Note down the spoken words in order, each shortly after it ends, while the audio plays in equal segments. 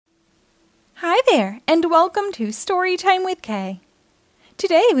Hi there, and welcome to Storytime with Kay.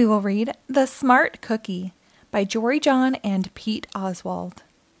 Today we will read The Smart Cookie by Jory John and Pete Oswald.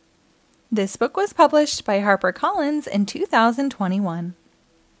 This book was published by HarperCollins in 2021.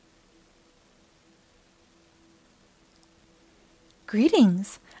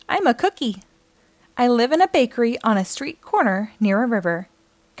 Greetings, I'm a cookie. I live in a bakery on a street corner near a river.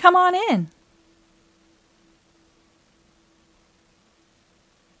 Come on in.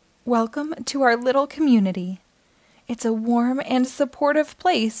 Welcome to our little community. It's a warm and supportive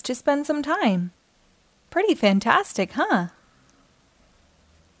place to spend some time. Pretty fantastic, huh?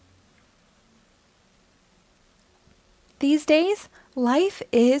 These days, life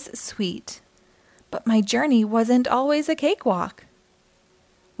is sweet, but my journey wasn't always a cakewalk.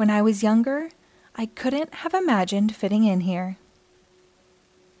 When I was younger, I couldn't have imagined fitting in here.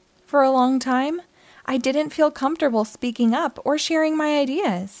 For a long time, I didn't feel comfortable speaking up or sharing my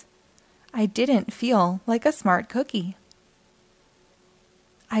ideas. I didn't feel like a smart cookie.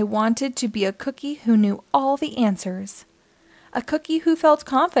 I wanted to be a cookie who knew all the answers, a cookie who felt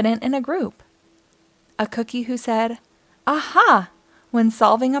confident in a group, a cookie who said, "Aha!" when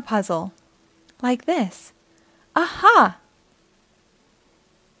solving a puzzle, like this, "Aha!"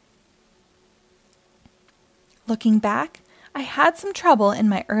 Looking back, I had some trouble in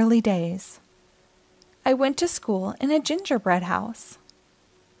my early days. I went to school in a gingerbread house.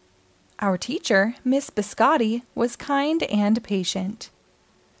 Our teacher, Miss Biscotti, was kind and patient.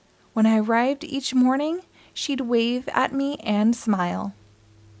 When I arrived each morning, she'd wave at me and smile.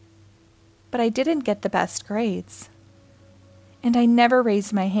 But I didn't get the best grades. And I never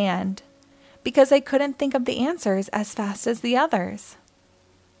raised my hand, because I couldn't think of the answers as fast as the others.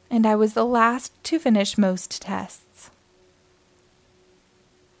 And I was the last to finish most tests.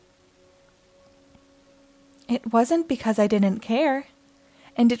 It wasn't because I didn't care.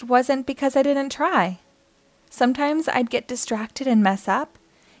 And it wasn't because I didn't try. Sometimes I'd get distracted and mess up,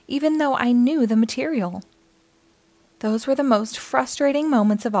 even though I knew the material. Those were the most frustrating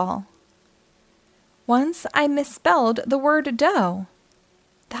moments of all. Once I misspelled the word dough.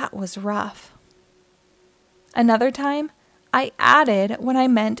 That was rough. Another time, I added when I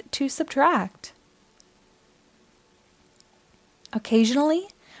meant to subtract. Occasionally,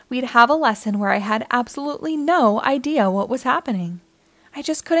 we'd have a lesson where I had absolutely no idea what was happening. I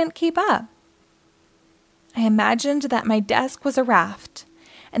just couldn't keep up. I imagined that my desk was a raft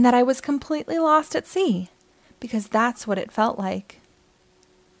and that I was completely lost at sea, because that's what it felt like.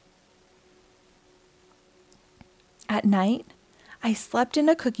 At night, I slept in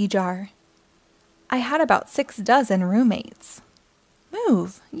a cookie jar. I had about 6 dozen roommates.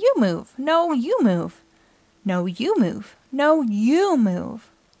 Move, you move, no, you move. No, you move, no, you move.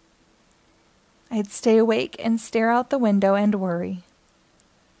 I'd stay awake and stare out the window and worry.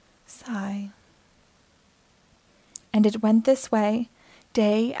 Sigh. And it went this way,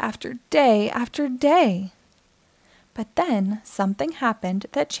 day after day after day. But then something happened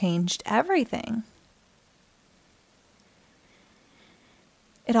that changed everything.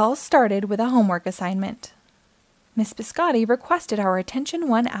 It all started with a homework assignment. Miss Biscotti requested our attention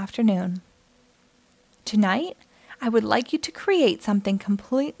one afternoon. "Tonight, I would like you to create something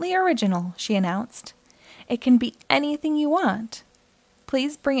completely original," she announced. "It can be anything you want.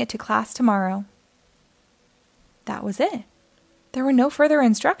 Please bring it to class tomorrow." That was it. There were no further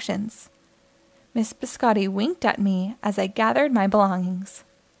instructions. Miss Biscotti winked at me as I gathered my belongings.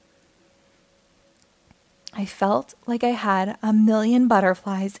 I felt like I had a million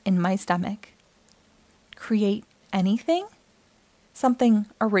butterflies in my stomach. Create anything? Something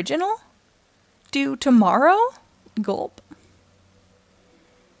original? Due tomorrow? Gulp.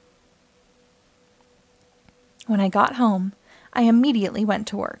 When I got home, I immediately went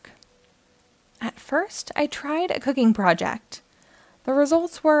to work. At first, I tried a cooking project. The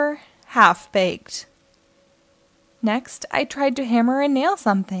results were half-baked. Next, I tried to hammer and nail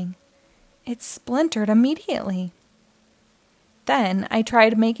something. It splintered immediately. Then, I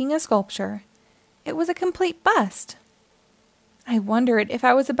tried making a sculpture. It was a complete bust. I wondered if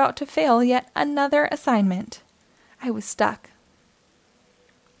I was about to fail yet another assignment. I was stuck.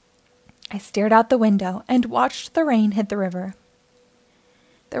 I stared out the window and watched the rain hit the river.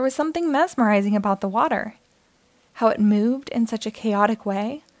 There was something mesmerizing about the water. How it moved in such a chaotic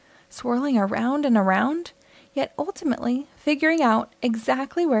way, swirling around and around, yet ultimately figuring out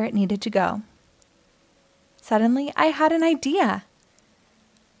exactly where it needed to go. Suddenly, I had an idea.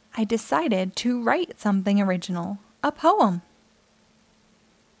 I decided to write something original, a poem.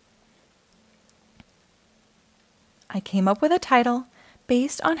 I came up with a title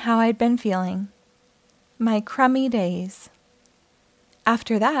based on how I'd been feeling. My Crummy Days.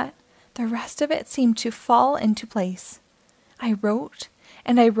 After that, The rest of it seemed to fall into place. I wrote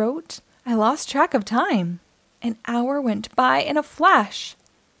and I wrote. I lost track of time. An hour went by in a flash.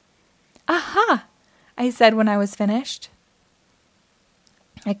 "Aha!" I said when I was finished.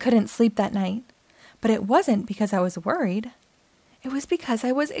 I couldn't sleep that night, but it wasn't because I was worried. It was because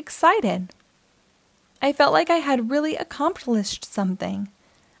I was excited. I felt like I had really accomplished something.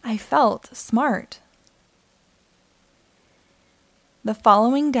 I felt smart. The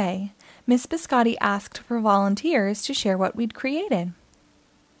following day, Miss Biscotti asked for volunteers to share what we'd created.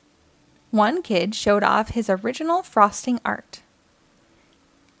 One kid showed off his original frosting art.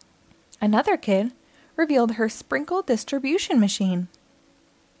 Another kid revealed her sprinkle distribution machine.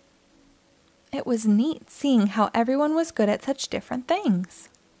 It was neat seeing how everyone was good at such different things.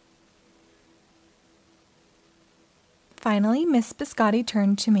 Finally, Miss Biscotti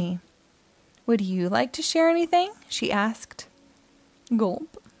turned to me. "Would you like to share anything?" she asked.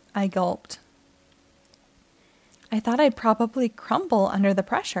 Gulp. I gulped. I thought I'd probably crumble under the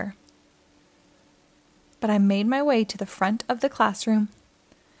pressure. But I made my way to the front of the classroom.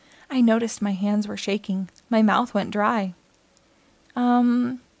 I noticed my hands were shaking. My mouth went dry.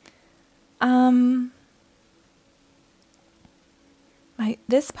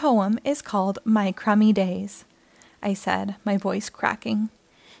 This poem is called My Crummy Days, I said, my voice cracking,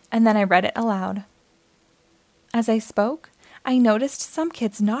 and then I read it aloud. As I spoke, I noticed some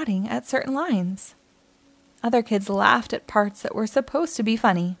kids nodding at certain lines. Other kids laughed at parts that were supposed to be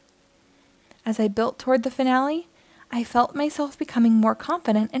funny. As I built toward the finale, I felt myself becoming more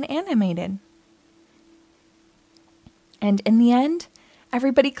confident and animated. And in the end,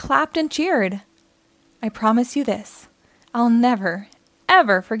 everybody clapped and cheered. I promise you this, I'll never,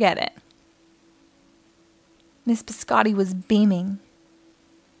 ever forget it. Miss Biscotti was beaming.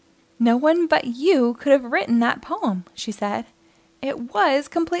 "No one but you could have written that poem," she said. "It was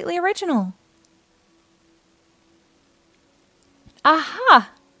completely original."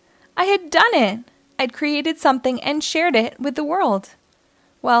 Aha! I had done it! I'd created something and shared it with the world.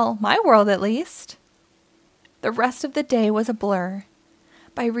 Well, my world at least. The rest of the day was a blur.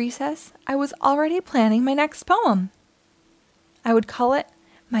 By recess, I was already planning my next poem. I would call it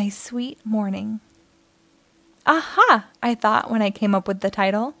My Sweet Morning. Aha! I thought when I came up with the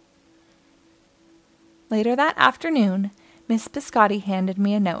title. Later that afternoon, Miss Biscotti handed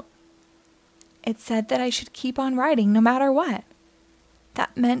me a note. It said that I should keep on writing no matter what.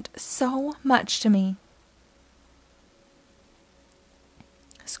 That meant so much to me.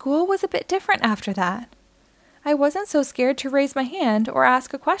 School was a bit different after that. I wasn't so scared to raise my hand or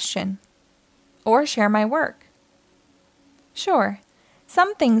ask a question, or share my work. Sure,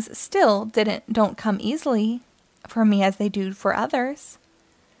 some things still don't come easily for me as they do for others.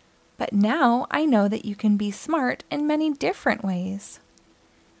 But now I know that you can be smart in many different ways.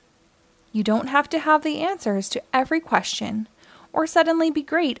 You don't have to have the answers to every question or suddenly be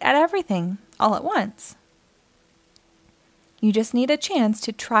great at everything all at once. You just need a chance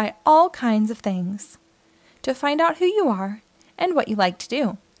to try all kinds of things, to find out who you are and what you like to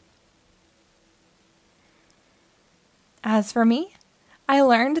do. As for me, I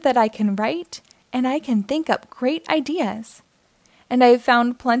learned that I can write and I can think up great ideas. And I've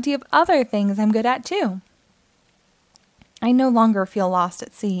found plenty of other things I'm good at too. I no longer feel lost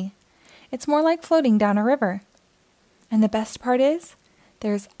at sea. It's more like floating down a river. And the best part is,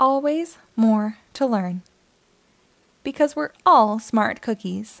 there's always more to learn. Because we're all smart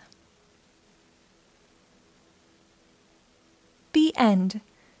cookies. The end.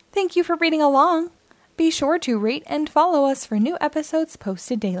 Thank you for reading along. Be sure to rate and follow us for new episodes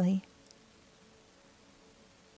posted daily.